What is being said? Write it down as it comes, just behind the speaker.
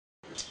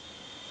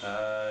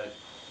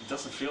It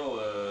doesn't feel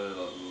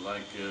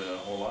like a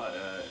whole lot.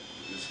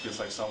 It feels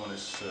like someone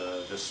is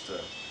just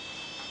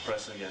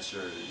pressing against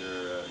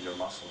your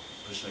muscle,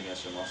 pushing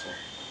against your muscle.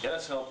 Yeah,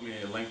 that's helped me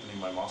lengthening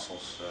my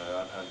muscles.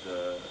 I've had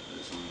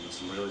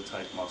some really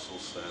tight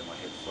muscles in my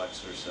hip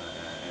flexors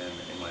and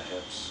in my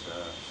hips,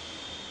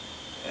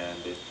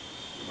 and it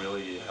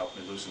really helped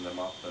me loosen them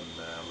up and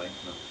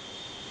lengthen them.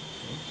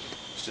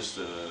 It's just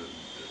a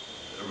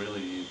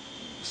really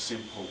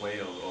simple way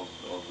of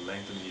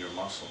lengthening your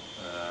muscle.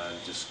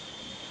 Just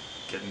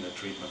getting the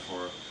treatment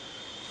for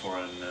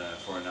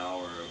an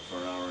hour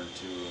or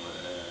two,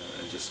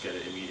 and just get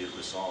immediate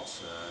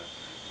results.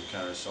 The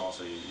kind of results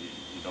that you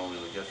don't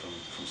really get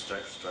from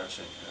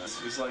stretching.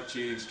 It's like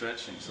cheating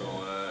stretching, so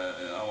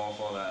I'm all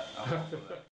for that.